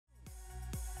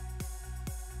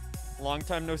Long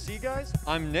time no see, guys.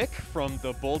 I'm Nick from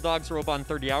the Bulldogs Robot in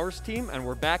 30 Hours team, and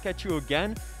we're back at you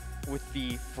again with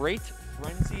the Freight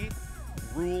Frenzy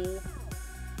rule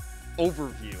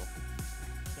overview.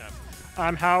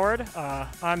 I'm Howard.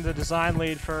 I'm the design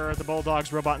lead for the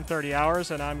Bulldogs Robot in 30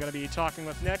 Hours, and I'm going to be talking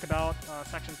with Nick about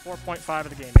section 4.5 of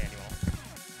the game manual.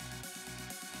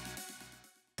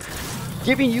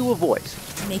 Giving you a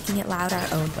voice. Making it loud our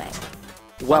own way.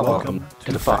 Welcome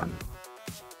to the fun.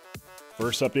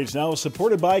 First Updates Now is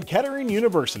supported by Kettering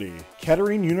University.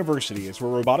 Kettering University is where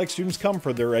robotics students come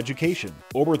for their education.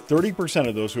 Over 30%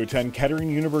 of those who attend Kettering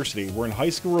University were in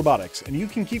high school robotics, and you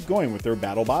can keep going with their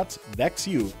BattleBots,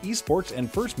 VexU, esports,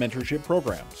 and FIRST mentorship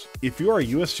programs. If you are a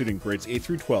U.S. student grades 8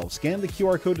 through 12, scan the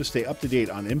QR code to stay up to date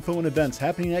on info and events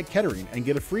happening at Kettering and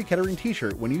get a free Kettering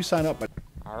t-shirt when you sign up.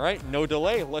 All right, no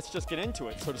delay. Let's just get into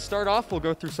it. So to start off, we'll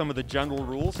go through some of the general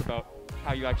rules about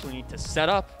how you actually need to set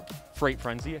up Freight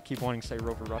Frenzy. I keep wanting to say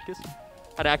Rover Ruckus.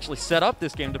 How to actually set up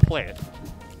this game to play it.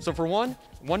 So for one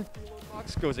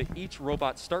box goes at each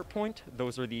robot start point.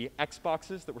 Those are the X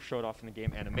boxes that were showed off in the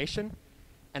game animation.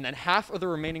 And then half of the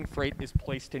remaining freight is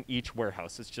placed in each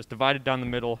warehouse. It's just divided down the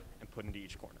middle and put into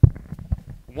each corner.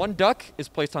 One duck is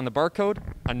placed on the barcode,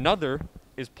 another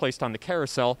is placed on the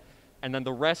carousel, and then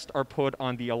the rest are put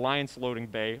on the Alliance loading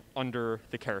bay under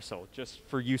the carousel, just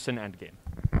for use in endgame.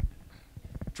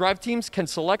 Drive teams can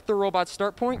select the robot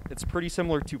start point. It's pretty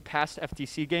similar to past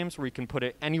FTC games where you can put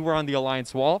it anywhere on the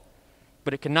Alliance wall,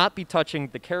 but it cannot be touching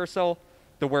the carousel,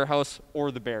 the warehouse, or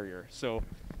the barrier. So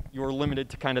you're limited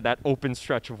to kind of that open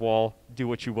stretch of wall. Do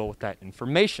what you will with that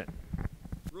information.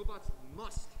 Robots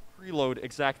must preload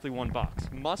exactly one box.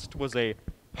 Must was a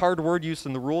hard word used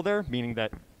in the rule there, meaning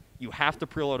that you have to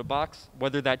preload a box,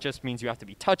 whether that just means you have to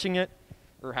be touching it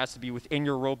or it has to be within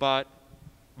your robot.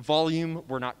 Volume,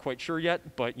 we're not quite sure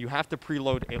yet, but you have to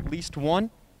preload at least one.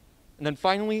 And then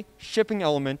finally, shipping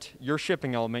element, your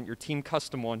team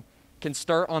custom one, can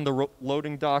start on the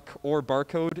loading dock or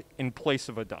barcode in place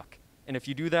of a duck. And if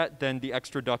you do that, then the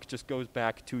extra duck just goes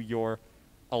back to your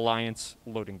Alliance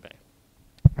loading bay.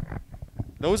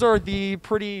 Those are the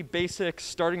pretty basic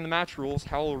starting the match rules.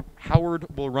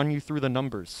 Howard will run you through the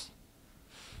numbers.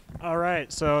 All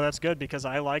right, so that's good because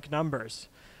I like numbers.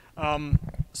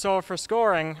 So for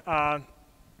scoring,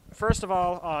 first of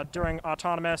all, during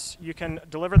Autonomous, you can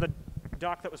deliver the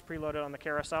duck that was preloaded on the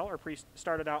carousel or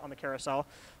started out on the carousel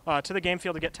to the game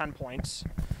field to get 10 points.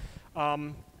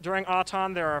 During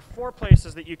Auton, there are 4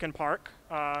 places that you can park.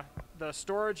 The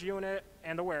storage unit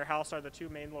and the warehouse are the 2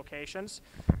 main locations,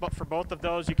 but for both of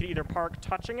those, you can either park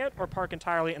touching it or park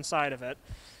entirely inside of it.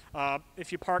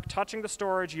 If you park touching the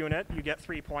storage unit, you get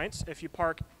 3 points. If you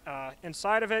park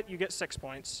inside of it, you get 6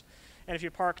 points. And if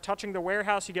you park touching the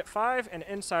warehouse, you get 5, and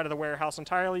inside of the warehouse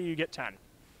entirely, you get 10.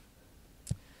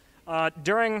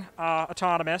 During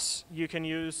Autonomous, you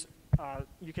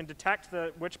can detect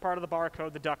which part of the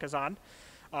barcode the duck is on,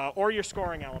 or your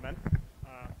scoring element,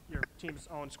 your team's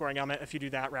own scoring element if you do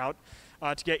that route,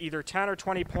 to get either 10 or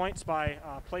 20 points by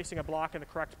placing a block in the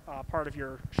correct part of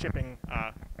your shipping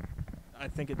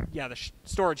the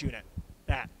storage unit,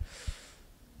 that.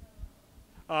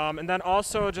 And then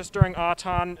also just during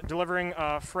Auton, delivering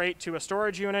freight to a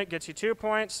storage unit gets you 2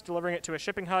 points. Delivering it to a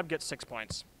shipping hub gets 6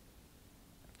 points.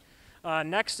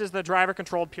 Next is the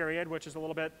driver-controlled period, which is a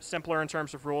little bit simpler in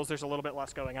terms of rules. There's a little bit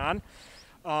less going on.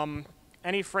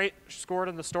 Any freight scored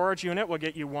in the storage unit will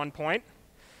get you 1 point.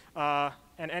 And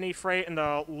any freight in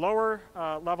the lower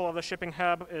level of the shipping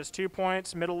hub is 2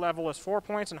 points, middle level is 4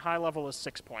 points, and high level is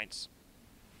 6 points.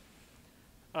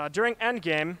 During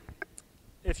endgame,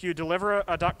 if you deliver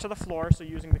a duck to the floor, so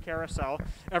using the carousel,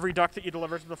 every duck that you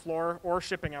deliver to the floor or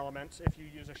shipping element, if you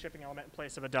use a shipping element in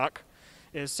place of a duck,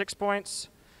 is 6 points.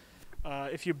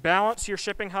 If you balance your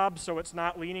shipping hub so it's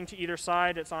not leaning to either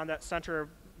side, it's on that center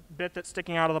bit that's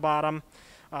sticking out of the bottom,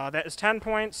 that is 10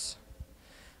 points.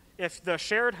 If the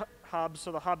shared hub,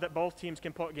 so the hub that both teams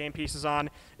can put game pieces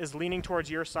on, is leaning towards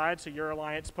your side, so your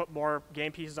Alliance put more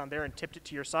game pieces on there and tipped it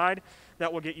to your side,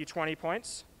 that will get you 20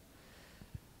 points.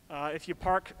 If you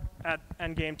park at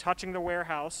endgame touching the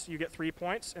warehouse, you get 3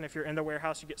 points, and if you're in the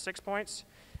warehouse, you get 6 points.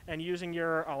 And using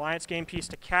your Alliance game piece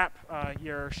to cap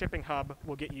your shipping hub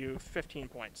will get you 15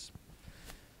 points.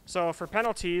 So for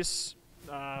penalties,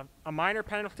 a minor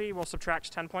penalty will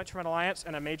subtract 10 points from an Alliance,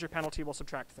 and a major penalty will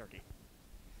subtract 30.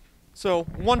 So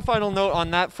one final note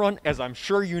on that front, as I'm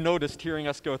sure you noticed hearing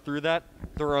us go through that,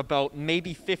 there are about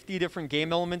maybe 50 different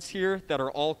game elements here that are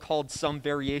all called some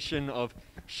variation of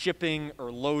shipping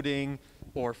or loading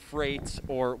or freight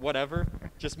or whatever.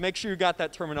 Just make sure you got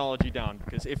that terminology down,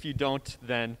 because if you don't,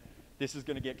 then this is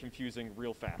going to get confusing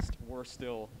real fast. We're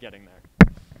still getting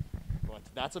there. But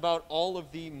that's about all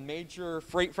of the major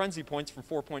Freight Frenzy points from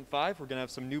 4.5. We're going to have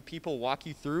some new people walk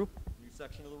you through a new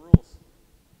section of the rules.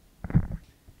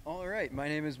 All right, my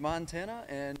name is Montana,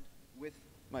 and with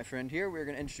my friend here, we're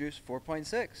going to introduce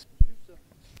 4.6.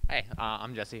 Hey,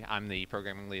 I'm Jesse. I'm the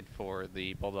programming lead for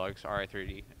the Bulldogs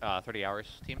RI 30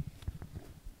 hours team.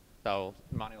 So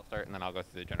Monty will start, and then I'll go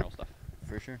through the general stuff.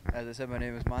 For sure. As I said, my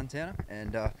name is Montana,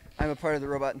 and I'm a part of the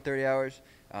Robot in 30 Hours.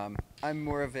 I'm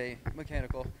more of a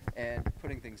mechanical and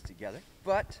putting things together,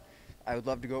 but I would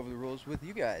love to go over the rules with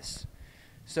you guys.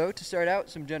 So to start out,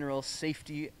 some general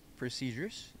safety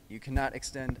procedures. You cannot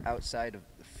extend outside of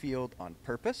the field on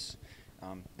purpose.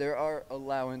 There are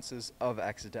allowances of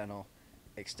accidental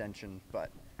extension, but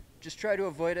just try to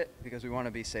avoid it because we want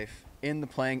to be safe in the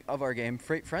playing of our game,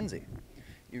 Freight Frenzy.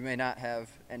 You may not have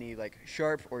any like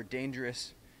sharp or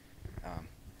dangerous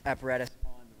apparatus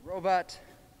on the robot.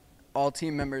 All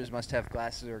team members must have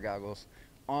glasses or goggles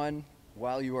on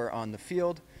while you are on the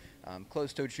field.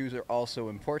 Closed-toed shoes are also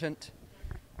important.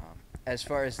 As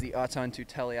far as the Auton to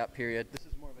teleop period, this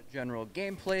is more of a general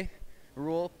gameplay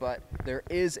rule, but there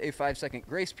is a 5-second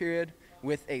grace period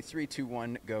with a 3, 2,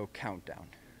 1 go countdown.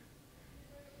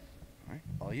 All right,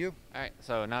 all you. All right,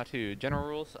 so now to general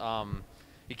rules.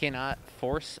 You cannot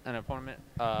force an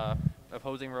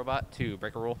opposing robot to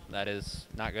break a rule. That is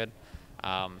not good.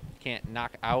 You can't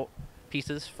knock out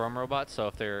pieces from robots, so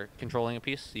if they're controlling a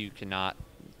piece, you cannot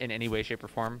in any way, shape, or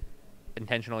form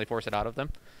intentionally force it out of them.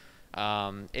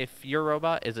 If your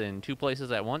robot is in 2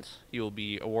 places at once, you will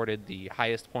be awarded the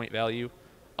highest point value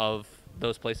of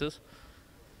those places.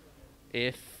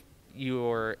 If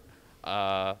your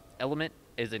element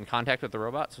is in contact with the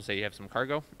robot, so say you have some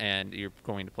cargo and you're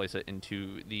going to place it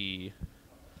into the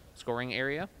scoring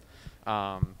area,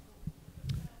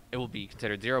 it will be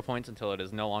considered 0 points until it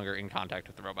is no longer in contact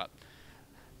with the robot.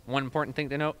 One important thing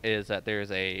to note is that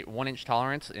there's a 1-inch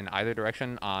tolerance in either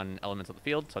direction on elements of the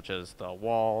field, such as the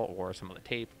wall or some of the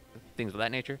tape, things of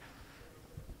that nature.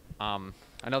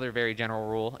 Another very general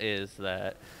rule is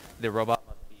that the robot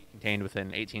must be contained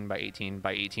within 18 by 18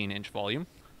 by 18 inch volume.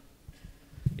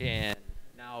 And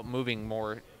now moving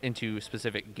more into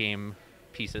specific game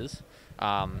pieces,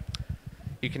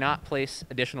 you cannot place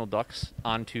additional ducks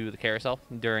onto the carousel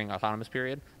during autonomous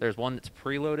period. There's one that's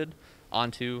preloaded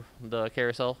onto the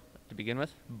carousel to begin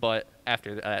with, but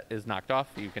after that is knocked off,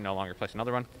 you can no longer place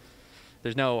another one.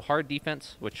 There's no hard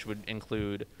defense, which would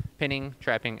include pinning,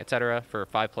 trapping, etc. for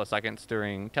 5+ seconds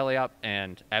during teleop,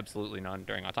 and absolutely none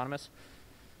during autonomous.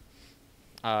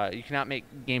 You cannot make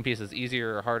game pieces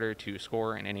easier or harder to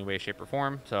score in any way, shape, or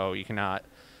form, so you cannot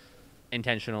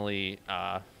intentionally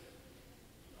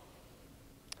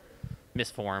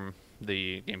misform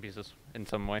the game pieces in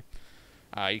some way.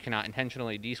 You cannot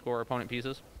intentionally descore opponent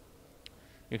pieces.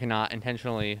 You cannot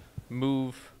intentionally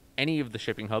move any of the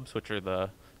shipping hubs, which are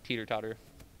the teeter-totter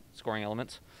scoring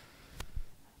elements.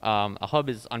 A hub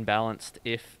is unbalanced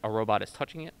if a robot is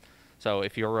touching it. So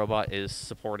if your robot is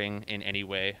supporting in any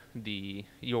way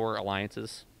your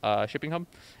alliance's shipping hub,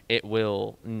 it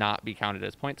will not be counted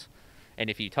as points. And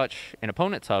if you touch an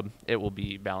opponent's hub, it will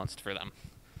be balanced for them.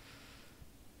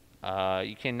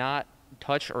 You cannot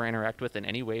touch or interact with in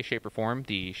any way, shape, or form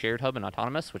the shared hub in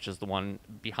autonomous, which is the one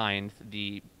behind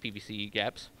the PVC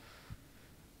gaps.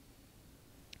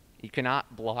 You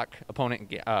cannot block opponent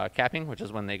capping, which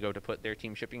is when they go to put their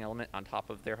team shipping element on top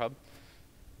of their hub.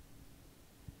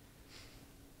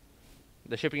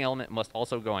 The shipping element must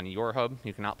also go on your hub.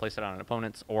 You cannot place it on an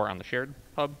opponent's or on the shared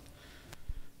hub.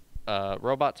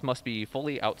 Robots must be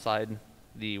fully outside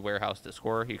the warehouse to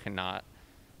score. You cannot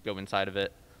go inside of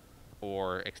it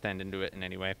or extend into it in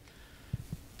any way.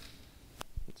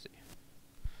 Let's see.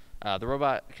 The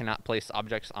robot cannot place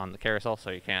objects on the carousel, so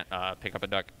you can't pick up a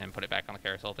duck and put it back on the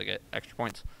carousel to get extra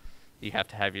points. You have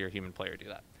to have your human player do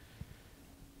that.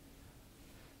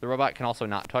 The robot can also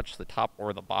not touch the top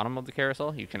or the bottom of the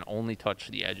carousel. You can only touch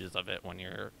the edges of it when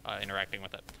you're interacting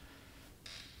with it.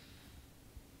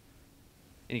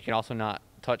 And you can also not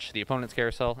touch the opponent's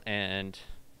carousel, and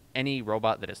any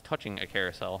robot that is touching a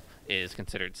carousel is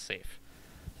considered safe.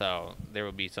 So there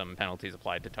will be some penalties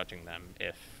applied to touching them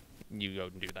if you go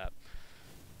and do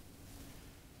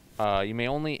that. You may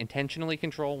only intentionally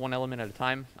control one element at a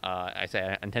time. I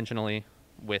say intentionally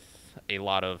with a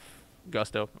lot of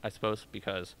gusto, I suppose,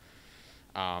 because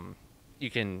you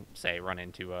can, say, run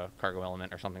into a cargo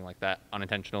element or something like that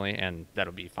unintentionally, and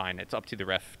that'll be fine. It's up to the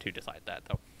ref to decide that,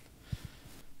 though.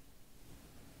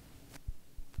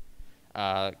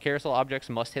 Carousel objects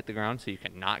must hit the ground, so you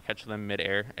cannot catch them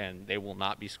mid-air, and they will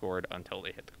not be scored until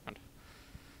they hit the ground.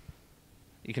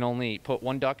 You can only put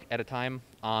one duck at a time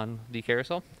on the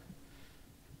carousel.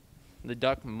 The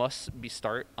duck must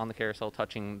start on the carousel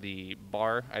touching the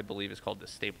bar, I believe is called the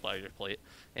stabilizer plate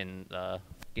in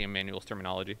game manual's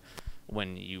terminology,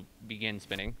 when you begin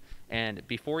spinning. And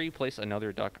before you place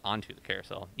another duck onto the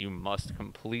carousel, you must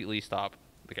completely stop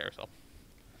the carousel.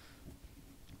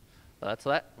 That's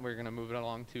that. We're going to move it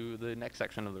along to the next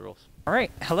section of the rules. All right,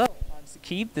 hello, I'm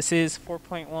Sakib. This is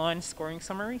 4.1 scoring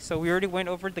summary. So we already went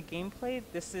over the gameplay.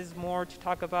 This is more to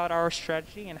talk about our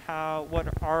strategy and what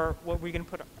we're going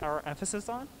to put our emphasis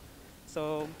on.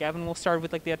 So Gavin will start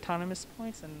with like the autonomous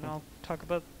points, and I'll talk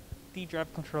about the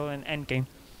drive control and end game.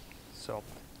 So,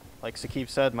 like Sakib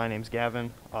said, my name's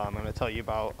Gavin. I'm going to tell you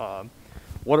about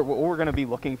what we're going to be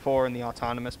looking for in the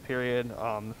autonomous period,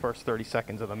 the first 30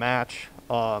 seconds of the match.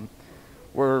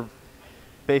 We're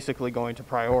basically going to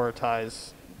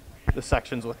prioritize the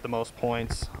sections with the most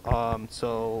points.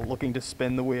 So looking to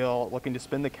spin the wheel, looking to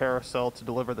spin the carousel to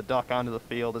deliver the duck onto the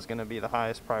field is going to be the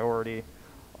highest priority,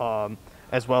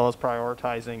 as well as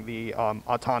prioritizing the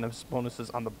autonomous bonuses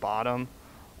on the bottom.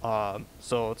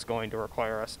 So it's going to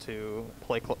require us to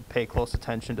pay close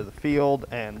attention to the field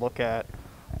and look at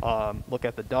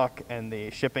the duck and the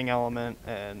shipping element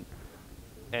and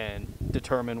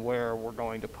determine where we're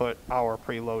going to put our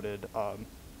preloaded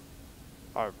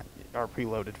our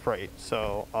preloaded freight.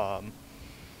 So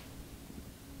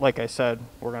like I said,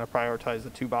 we're going to prioritize the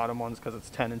two bottom ones because it's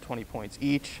 10 and 20 points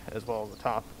each, as well as the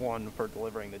top one for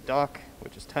delivering the duck,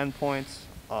 which is 10 points.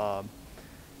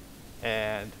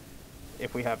 And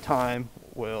if we have time,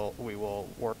 we will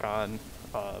work on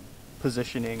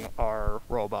positioning our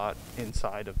robot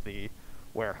inside of the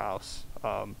warehouse,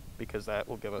 because that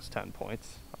will give us 10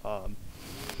 points.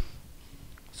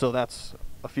 So that's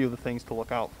a few of the things to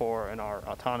look out for in our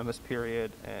autonomous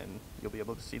period, and you'll be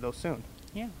able to see those soon.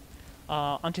 Yeah.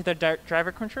 Onto the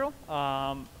driver control,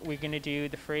 we're going to do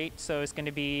the freight. So it's going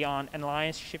to be on an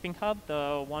Alliance shipping hub.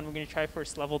 The one we're going to try for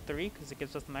is level 3 because it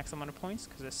gives us the max amount of points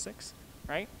because it's 6,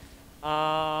 right?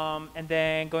 And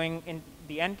then going in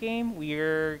the end game,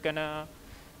 we're going to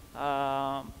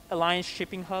Alliance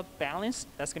shipping hub balanced.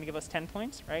 That's going to give us 10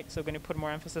 points, right? So we're going to put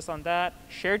more emphasis on that.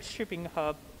 Shared shipping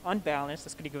hub unbalanced.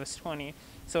 That's going to give us 20.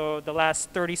 So the last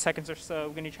 30 seconds or so,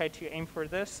 we're going to try to aim for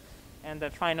this. And the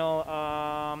final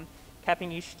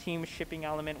capping each team shipping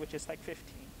element, which is like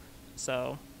 15.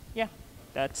 So yeah,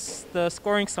 that's the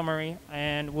scoring summary.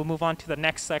 And we'll move on to the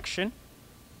next section.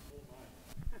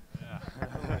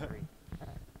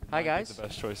 Hi guys. The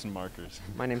best choice in markers.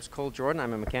 My name's Cole Jordan.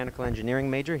 I'm a mechanical engineering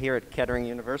major here at Kettering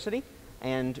University,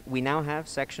 and we now have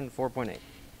section 4.8.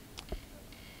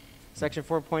 Section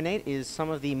 4.8 is some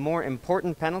of the more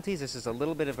important penalties. This is a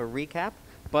little bit of a recap,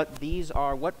 but these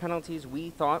are what penalties we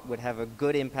thought would have a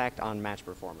good impact on match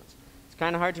performance. It's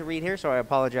kind of hard to read here, so I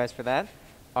apologize for that.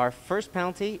 Our first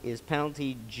penalty is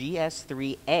penalty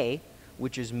GS3A,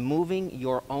 which is moving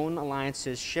your own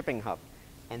alliance's shipping hub,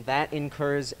 and that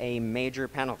incurs a major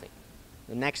penalty.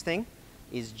 The next thing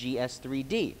is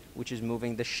GS3D, which is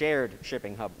moving the shared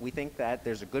shipping hub. We think that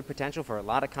there's a good potential for a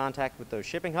lot of contact with those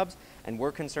shipping hubs, and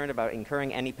we're concerned about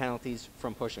incurring any penalties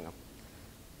from pushing them.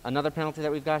 Another penalty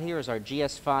that we've got here is our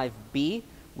GS5B,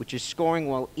 which is scoring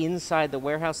while inside the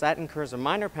warehouse. That incurs a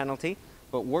minor penalty,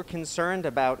 but we're concerned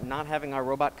about not having our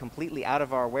robot completely out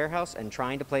of our warehouse and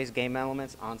trying to place game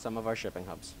elements on some of our shipping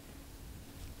hubs.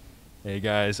 Hey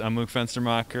guys, I'm Luke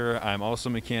Fenstermacher. I'm also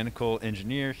a mechanical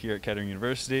engineer here at Kettering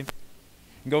University.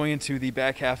 Going into the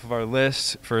back half of our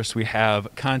list, first we have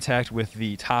contact with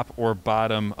the top or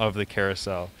bottom of the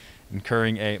carousel,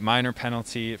 incurring a minor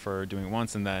penalty for doing it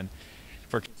once, and then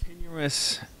for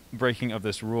continuous breaking of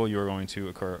this rule, you're going to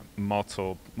incur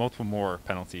multiple more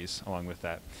penalties along with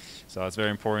that. So it's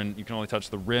very important. You can only touch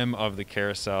the rim of the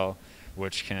carousel,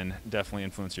 which can definitely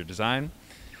influence your design.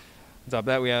 On top of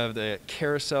that, we have the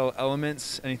carousel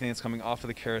elements. Anything that's coming off of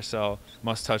the carousel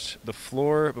must touch the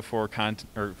floor before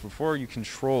you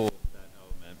control that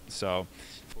element. So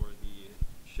for the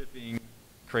shipping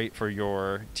crate for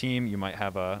your team, you might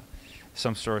have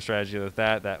some sort of strategy with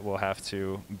that will have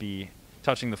to be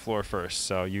touching the floor first.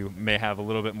 So you may have a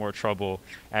little bit more trouble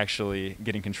actually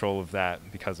getting control of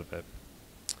that because of it.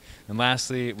 And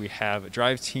lastly, we have a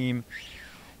drive team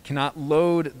cannot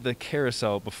load the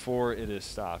carousel before it is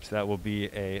stopped. That will be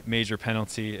a major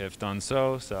penalty if done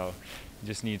so. So you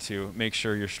just need to make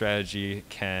sure your strategy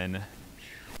can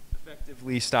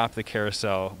effectively stop the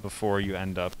carousel before you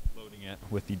end up loading it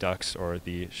with the ducks or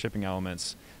the shipping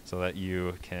elements so that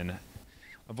you can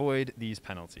avoid these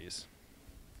penalties.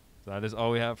 So that is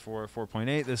all we have for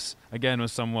 4.8. This, again,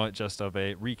 was somewhat just of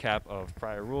a recap of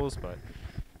prior rules, but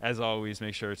as always,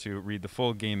 make sure to read the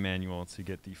full game manual to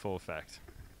get the full effect.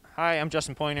 Hi, I'm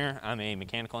Justin Pointer. I'm a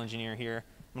mechanical engineer here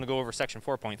I'm going to go over section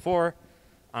 4.4.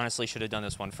 Honestly, should have done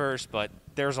this one first, but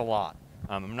there's a lot.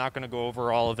 I'm not going to go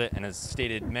over all of it, and as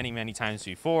stated many, many times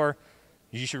before,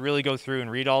 you should really go through and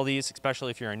read all these,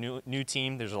 especially if you're a new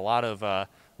team. There's a lot of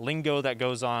lingo that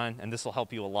goes on, and this will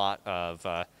help you a lot of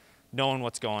knowing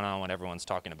what's going on, what everyone's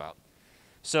talking about.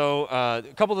 So a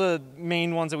couple of the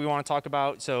main ones that we want to talk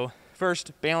about. So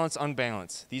first, balance,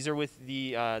 unbalance. These are with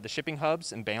the shipping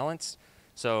hubs and balance.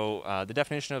 So the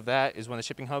definition of that is when the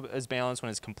shipping hub is balanced, when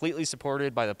it's completely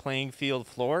supported by the playing field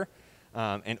floor,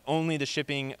 and only the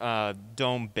shipping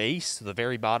dome base, the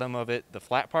very bottom of it, the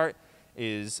flat part,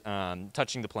 is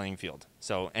touching the playing field.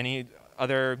 So any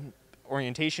other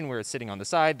orientation where it's sitting on the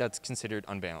side, that's considered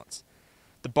unbalanced.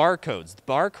 The barcodes. The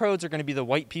barcodes are going to be the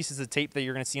white pieces of tape that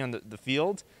you're going to see on the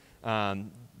field.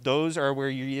 Those are where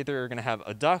you either are going to have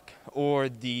a duck or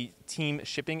the team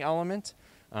shipping element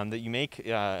that you make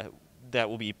that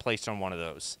will be placed on one of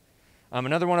those.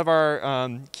 Another one of our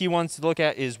key ones to look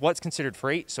at is what's considered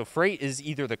freight. So freight is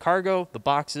either the cargo, the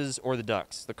boxes, or the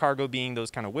ducks. The cargo being those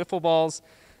kind of wiffle balls,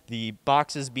 the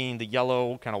boxes being the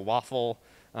yellow kind of waffle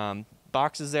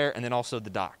boxes there, and then also the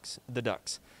ducks.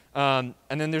 And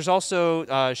then there's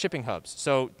also shipping hubs.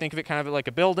 So think of it kind of like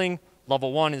a building.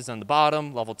 Level 1 is on the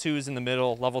bottom, level 2 is in the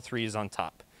middle, level 3 is on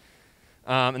top.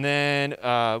 And then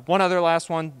one other last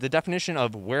one, the definition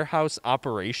of warehouse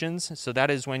operations. So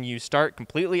that is when you start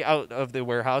completely out of the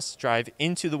warehouse, drive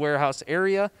into the warehouse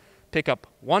area, pick up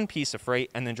one piece of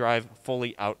freight, and then drive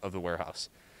fully out of the warehouse.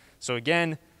 So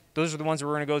again, those are the ones that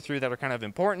we're going to go through that are kind of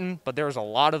important, but there's a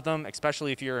lot of them,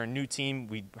 especially if you're a new team.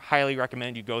 We highly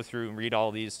recommend you go through and read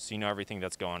all these so you know everything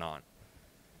that's going on.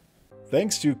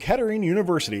 Thanks to Kettering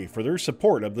University for their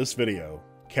support of this video.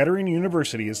 Kettering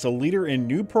University is the leader in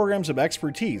new programs of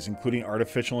expertise, including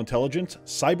artificial intelligence,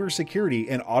 cybersecurity,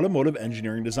 and automotive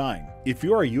engineering design. If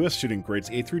you are a U.S. student grades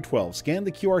 8 through 12, scan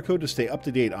the QR code to stay up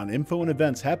to date on info and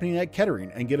events happening at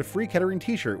Kettering and get a free Kettering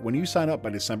t-shirt when you sign up by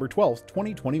December 12th,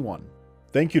 2021.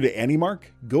 Thank you to AndyMark,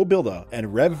 GoBuilda,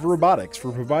 and Rev Robotics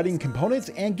for providing components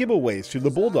and giveaways to the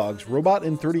Bulldogs Robot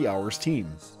in 30 Hours team.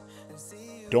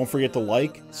 Don't forget to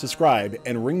like, subscribe,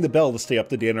 and ring the bell to stay up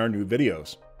to date on our new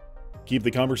videos. Keep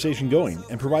the conversation going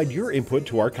and provide your input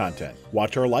to our content.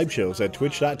 Watch our live shows at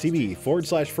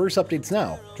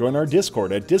twitch.tv/firstupdatesnow. Join our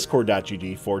Discord at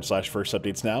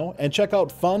discord.gg/firstupdatesnow and check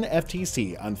out Fun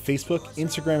FTC on Facebook,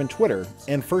 Instagram, and Twitter,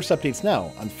 and First Updates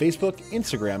Now on Facebook,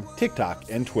 Instagram, TikTok,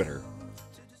 and Twitter.